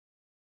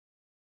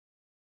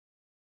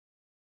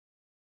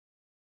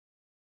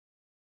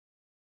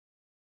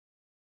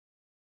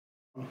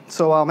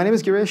My name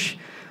is Girish.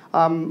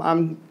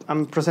 I'm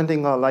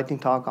presenting a lightning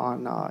talk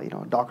on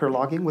Docker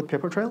logging with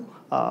Papertrail.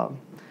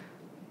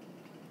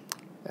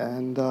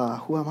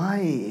 Who am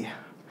I?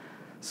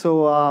 It's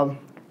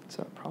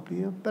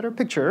probably a better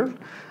picture.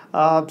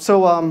 I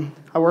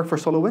work for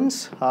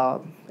SolarWinds,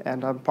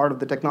 and I'm part of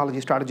the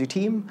technology strategy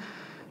team,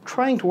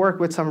 trying to work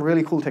with some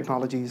really cool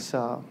technologies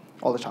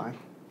all the time.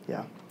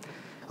 Yeah.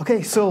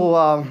 Okay.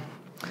 So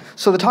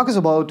the talk is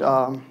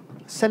about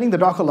sending the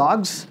Docker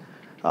logs.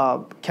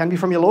 Can be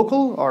from your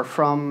local or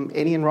from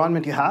any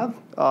environment you have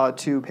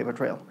to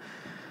Papertrail.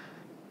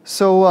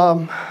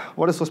 So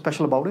what is so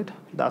special about it?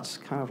 That's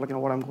kind of like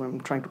what I'm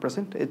trying to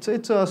present. It's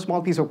a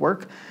small piece of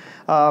work.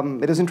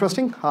 It is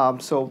interesting.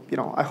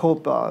 I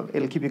hope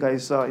it'll keep you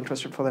guys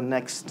interested for the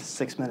next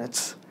 6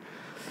 minutes.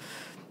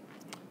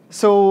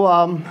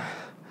 So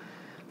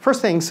first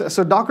things,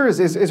 so Docker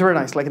is very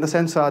nice. Like in the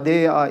sense,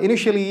 they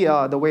initially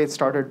the way it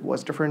started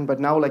was different, but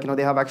now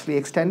they have actually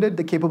extended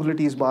the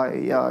capabilities by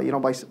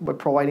by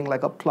providing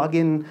like a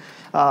plugin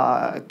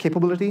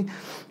capability.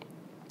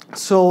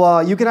 So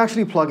you can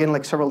actually plug in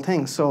like several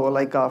things. So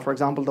like for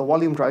example, the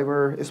volume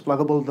driver is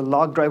pluggable, the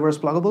log driver is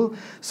pluggable.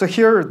 So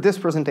here, this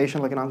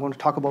presentation, I'm going to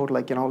talk about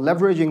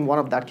leveraging one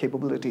of that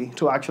capability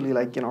to actually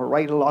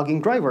write a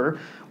logging driver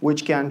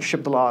which can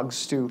ship the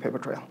logs to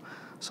Papertrail.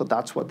 So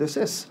that's what this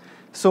is.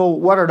 So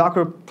what are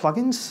Docker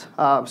plugins?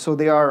 So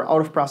they are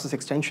out-of-process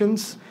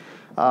extensions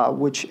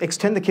which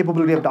extend the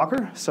capability of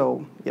Docker.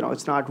 So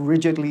it's not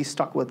rigidly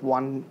stuck with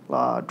one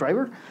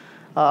driver.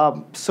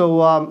 It's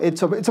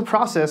a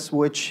process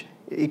which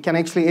it can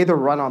actually either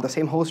run on the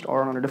same host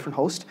or on a different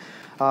host.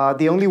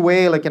 The only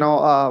way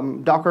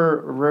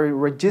Docker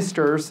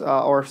registers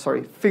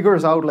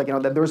figures out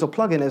that there's a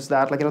plugin is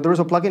that there's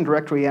a plugin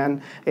directory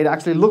and it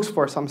actually looks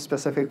for some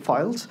specific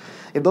files.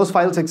 If those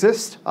files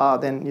exist,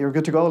 then you're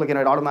good to go. It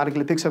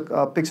automatically picks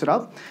it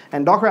up,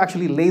 and Docker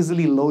actually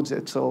lazily loads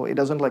it, so it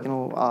doesn't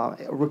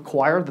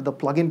require that the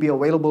plugin be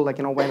available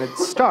when it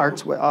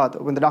starts,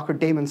 when the Docker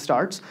daemon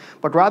starts,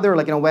 but rather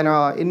when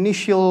an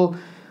initial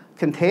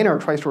container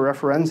tries to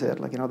reference it,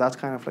 that's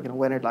kind of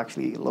when it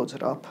actually loads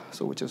it up.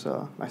 So which is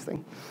a nice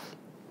thing.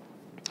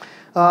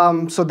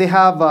 So they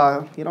have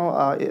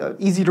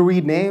easy to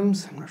read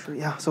names. I'm not sure.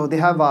 Yeah. So they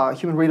have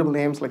human readable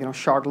names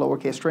short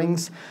lowercase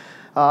strings.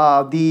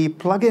 The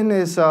plugin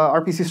is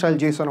RPC style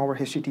JSON over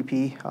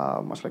HTTP,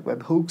 much like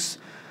webhooks.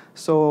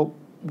 So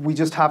we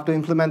just have to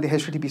implement the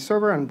HTTP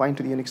server and bind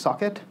to the Unix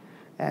socket.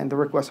 And the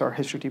requests are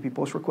HTTP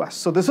post requests.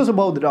 So this is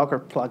about the Docker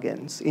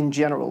plugins in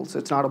general. So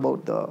it's not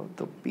about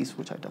the piece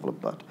which I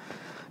developed, but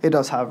it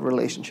does have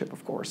relationship,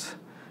 of course.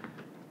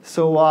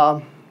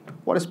 So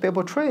what is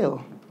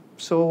Papertrail?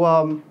 So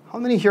how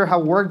many here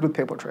have worked with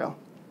Papertrail?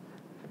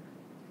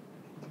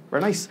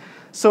 Very nice.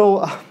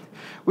 So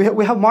we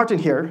have Martin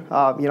here.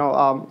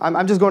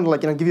 I'm just going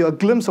to give you a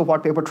glimpse of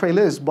what Papertrail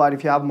is. But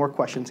if you have more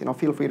questions,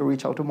 feel free to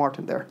reach out to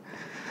Martin there.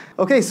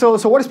 Okay. So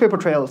what is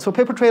Papertrail? So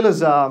Papertrail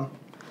is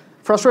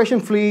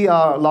frustration-free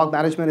log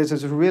management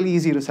is really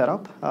easy to set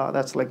up.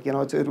 That's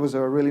it was a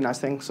really nice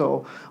thing.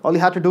 So all you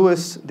had to do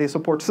is they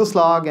support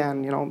syslog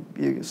and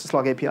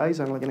syslog APIs,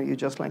 and you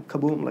just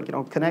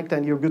kaboom, connect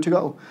and you're good to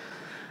go.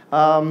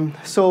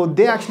 So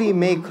they actually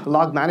make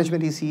log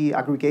management easy,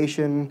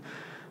 aggregation,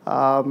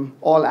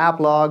 all app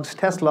logs,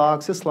 test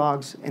logs,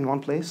 syslogs in one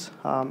place.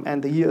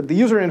 And the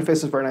user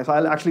interface is very nice.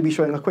 I'll actually be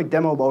showing a quick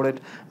demo about it.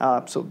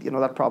 So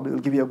that probably will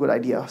give you a good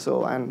idea.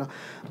 So and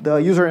the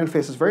user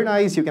interface is very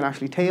nice. You can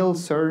actually tail,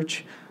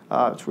 search.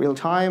 It's real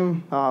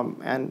time.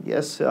 And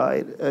yes,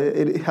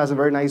 it has a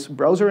very nice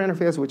browser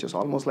interface, which is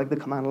almost like the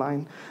command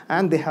line.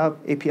 And they have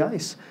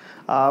APIs,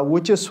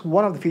 which is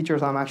one of the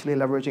features I'm actually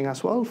leveraging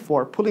as well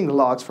for pulling the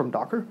logs from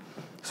from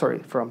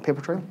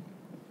Papertrail.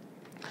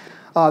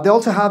 They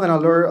also have an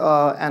alert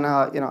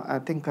I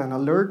think an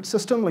alert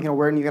system,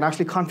 where you can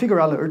actually configure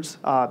alerts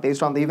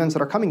based on the events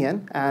that are coming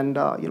in, and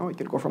you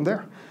can go from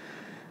there.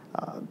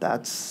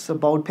 That's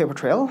about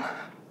Papertrail.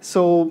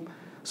 So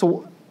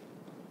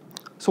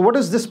what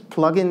does this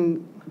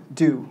plugin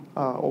do?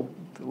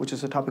 Which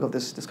is the topic of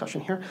this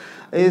discussion here.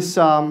 Is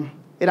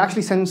it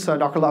actually sends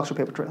Docker logs to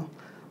Papertrail?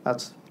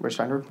 That's very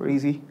standard, very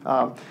easy.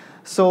 Now.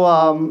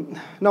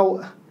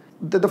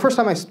 The first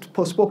time I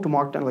spoke to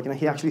Martin,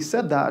 he actually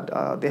said that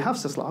they have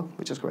syslog,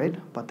 which is great,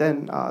 but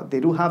then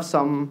they do have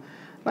some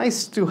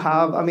nice to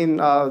have. I mean,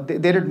 they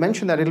did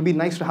mention that it'll be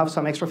nice to have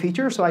some extra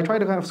features, so I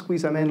tried to kind of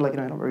squeeze them in, in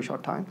a very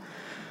short time.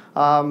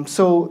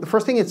 So the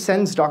first thing, it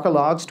sends Docker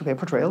logs to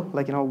Papertrail,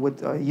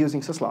 with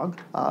using syslog.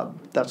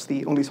 That's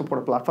the only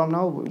supported platform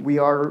now. We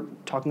are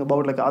talking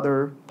about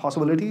other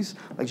possibilities,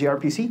 like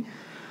gRPC.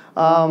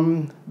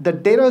 The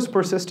data is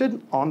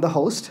persisted on the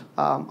host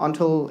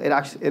until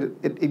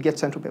it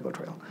gets sent to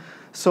Papertrail.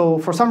 So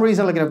for some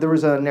reason, if there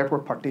is a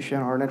network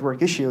partition or a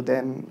network issue,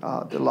 then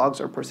the logs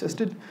are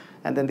persisted,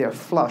 and then they are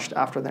flushed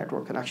after the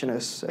network connection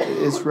is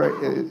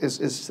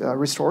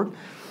restored.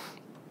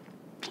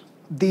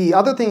 The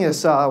other thing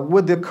is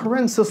with the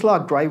current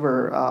syslog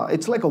driver,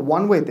 it's like a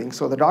one-way thing.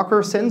 So the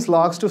Docker sends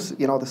logs to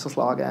the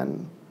syslog,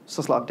 and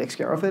syslog takes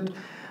care of it.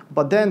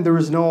 but then there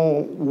is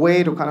no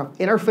way to kind of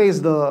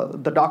interface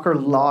the Docker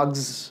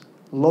logs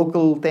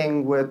local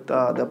thing with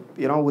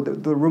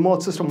with the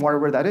remote system,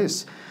 whatever that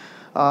is,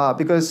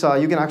 because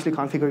you can actually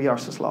configure your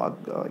RSS log,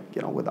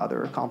 with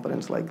other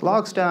components like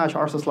logstash,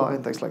 RSS log,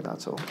 and things like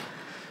that.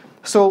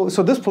 So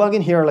this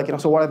plugin here,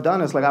 so what I've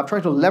done is I've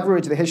tried to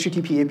leverage the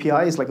HTTP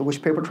APIs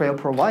which Papertrail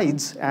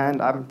provides,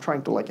 and I'm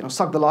trying to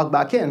suck the log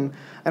back in,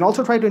 and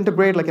also try to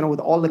integrate with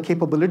all the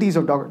capabilities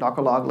of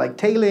Docker log, like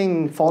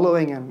tailing,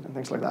 following, and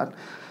things like that.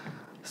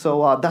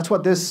 So that's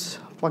what this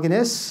plugin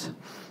is.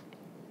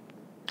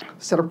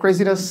 Setup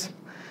craziness.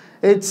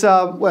 It's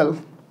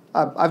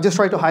I've just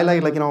tried to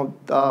highlight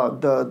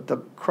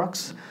the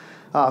crux.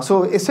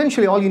 So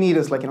essentially, all you need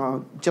is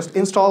just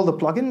install the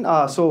plugin.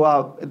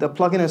 The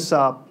plugin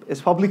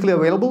is publicly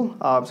available,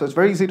 so it's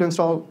very easy to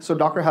install. So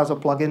Docker has a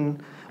plugin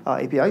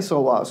API.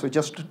 So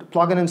just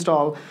plug and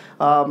install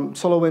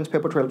SolarWinds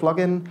Papertrail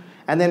plugin,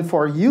 and then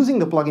for using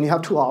the plugin, you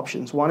have two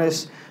options. One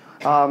is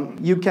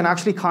you can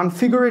actually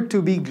configure it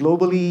to be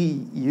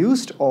globally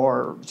used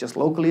or just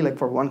locally,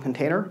 for one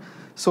container.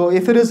 So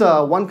if it is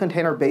a one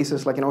container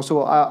basis,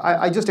 so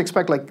I just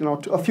expect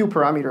a few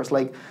parameters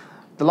like.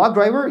 The log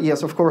driver,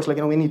 yes, of course,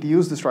 we need to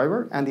use this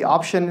driver. And the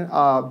option,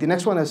 the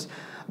next one is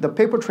the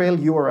Papertrail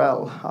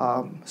URL.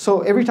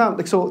 So every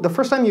time, so the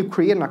first time you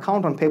create an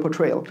account on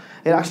Papertrail,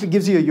 it actually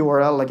gives you a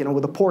URL,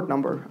 with a port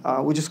number,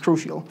 which is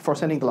crucial for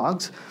sending the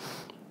logs.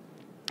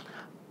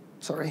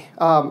 Sorry.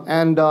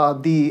 And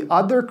the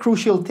other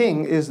crucial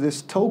thing is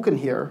this token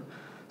here.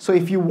 So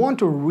if you want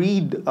to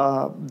read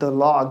the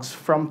logs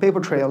from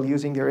Papertrail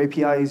using their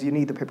APIs, you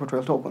need the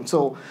Papertrail token.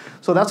 So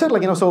that's it.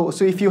 So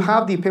if you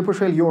have the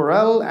Papertrail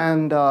URL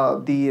and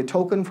the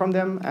token from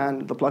them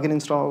and the plugin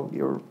install,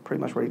 you're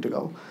pretty much ready to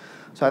go.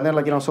 So and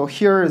then so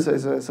here is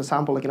a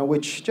sample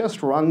which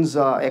just runs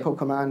echo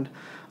command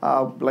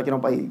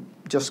by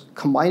just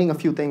combining a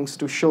few things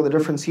to show the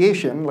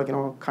differentiation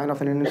kind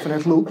of in an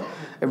infinite loop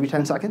every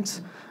 10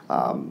 seconds.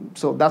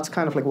 So that's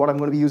kind of what I'm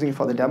going to be using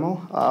for the demo.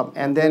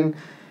 And then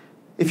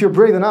if you're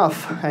brave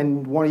enough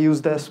and want to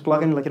use this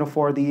plugin,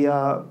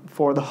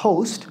 for the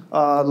host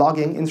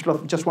logging instead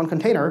of just one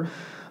container,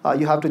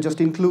 you have to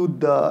just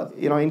include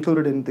include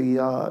it in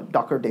the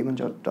Docker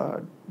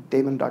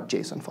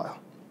daemon.json file.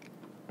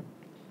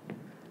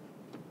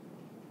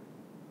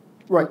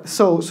 Right.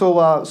 So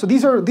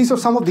these are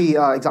some of the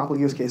example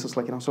use cases.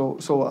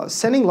 So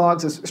sending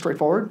logs is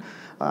straightforward.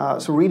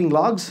 So reading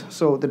logs.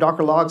 So the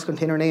Docker logs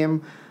container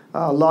name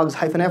logs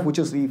 -f, which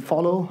is the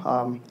follow,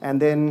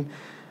 and then.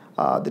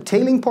 The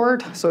tailing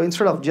part, so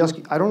instead of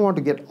I don't want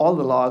to get all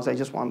the logs, I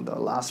just want the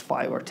last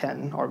 5 or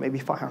 10 or maybe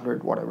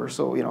 500, whatever.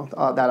 So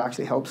that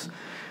actually helps.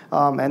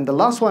 And the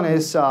last one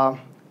is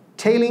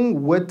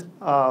tailing with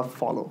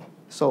follow.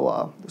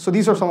 So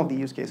these are some of the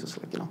use cases,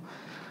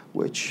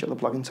 which the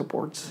plugin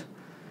supports.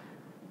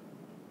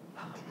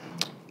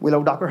 We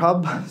love Docker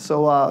Hub.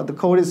 So the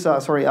code is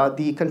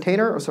the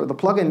container, the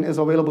plugin is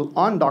available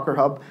on Docker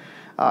Hub.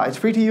 It's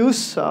free to use,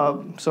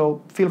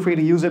 so feel free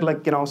to use it.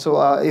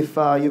 If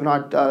you've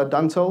not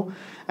done so,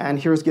 and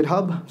here's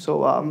GitHub. So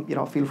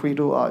feel free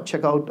to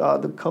check out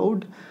the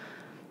code.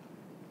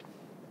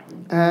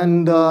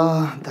 And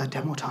the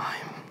demo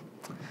time.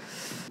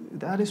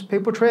 That is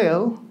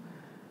Papertrail.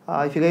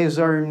 If you guys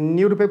are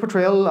new to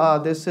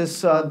Papertrail, this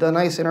is the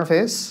nice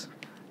interface.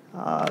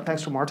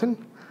 Thanks to Martin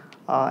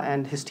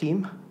and his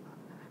team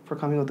for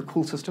coming with the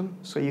cool system.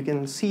 So you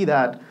can see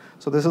that.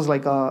 So this is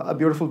a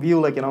beautiful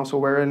view, so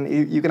wherein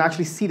you can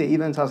actually see the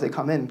events as they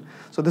come in.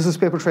 So this is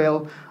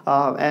Papertrail,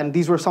 and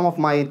these were some of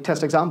my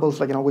test examples,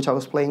 which I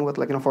was playing with,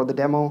 for the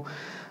demo,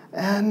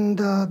 and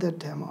the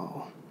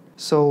demo.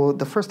 So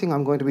the first thing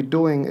I'm going to be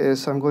doing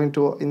is I'm going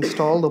to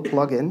install the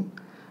plugin,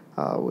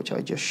 which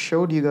I just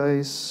showed you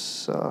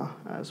guys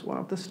as one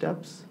of the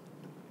steps.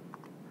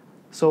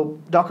 So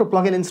Docker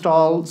plugin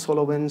install,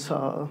 SolarWinds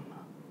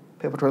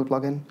Papertrail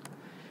plugin.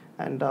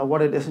 And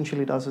what it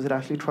essentially does is it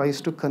actually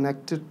tries to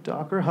connect to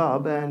Docker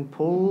Hub and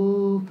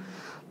pull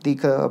the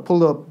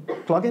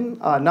plugin.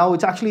 Now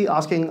it's actually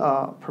asking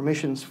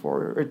permissions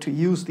for it to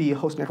use the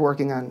host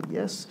networking, and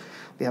yes,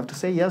 we have to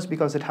say yes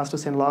because it has to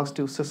send logs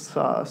to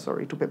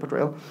to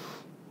Papertrail.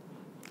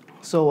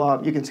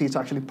 So you can see it's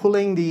actually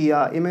pulling the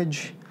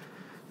image.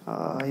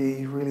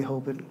 I really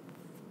hope it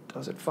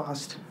does it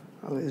fast,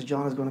 otherwise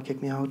John is going to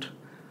kick me out.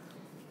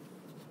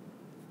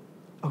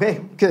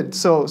 Okay, good.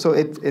 So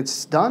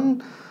it's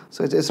done.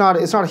 So it's not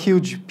a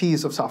huge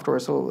piece of software,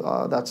 so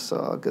that's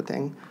a good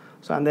thing.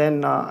 So and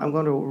then I'm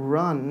going to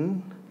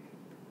run.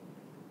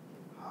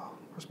 Oh,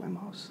 where's my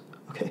mouse?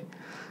 Okay,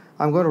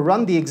 I'm going to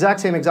run the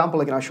exact same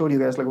example I showed you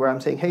guys, where I'm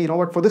saying, hey, you know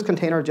what? For this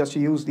container, just to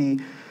use the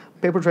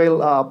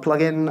Papertrail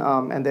plugin,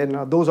 and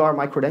then those are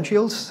my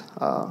credentials,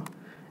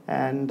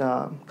 and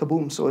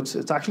kaboom! So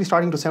it's actually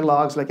starting to send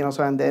logs,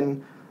 So and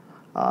then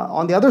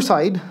on the other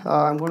side,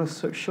 I'm going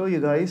to show you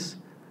guys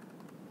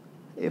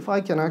if I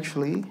can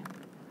actually.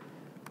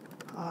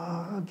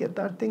 Get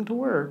that thing to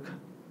work.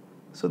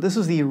 So this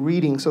is the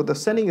reading. So the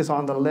sending is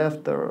on the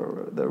left,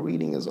 the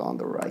reading is on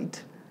the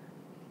right.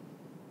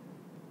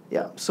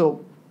 Yeah,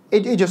 so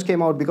it just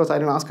came out because I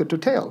didn't ask it to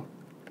tail.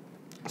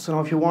 So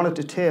now if you wanted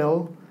to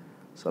tail,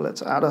 so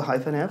let's add a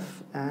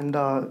 -f, and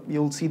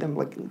you'll see them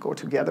like go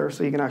together,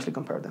 so you can actually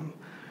compare them.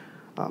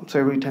 So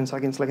every 10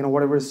 seconds, like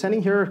whatever is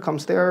sending here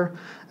comes there.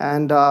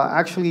 And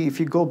actually, if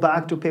you go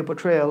back to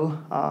Papertrail,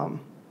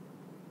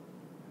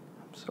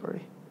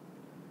 sorry.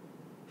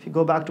 If you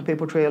go back to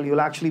Papertrail,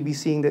 you'll actually be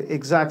seeing the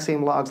exact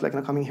same logs like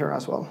coming here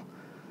as well.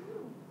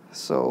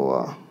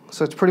 So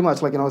so it's pretty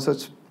much like so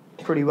it's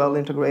pretty well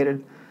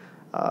integrated.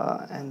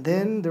 And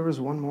then there was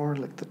one more,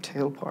 like the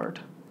tail part.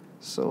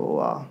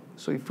 So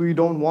so if we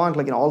don't want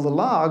like all the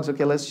logs,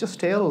 okay, let's just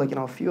tail like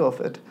a few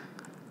of it.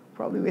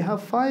 Probably we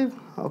have 5.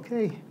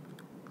 Okay,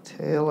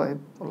 tail.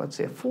 Let's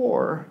say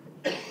 4.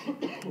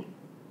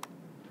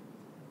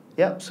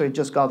 Yep. So it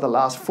just got the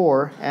last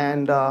 4,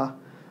 and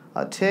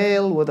a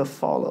tail with a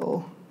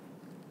follow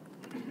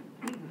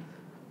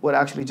would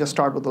actually just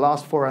start with the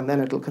last 4, and then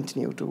it'll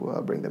continue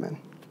to bring them in.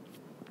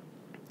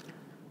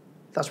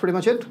 That's pretty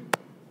much it.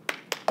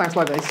 Thanks a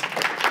lot, guys.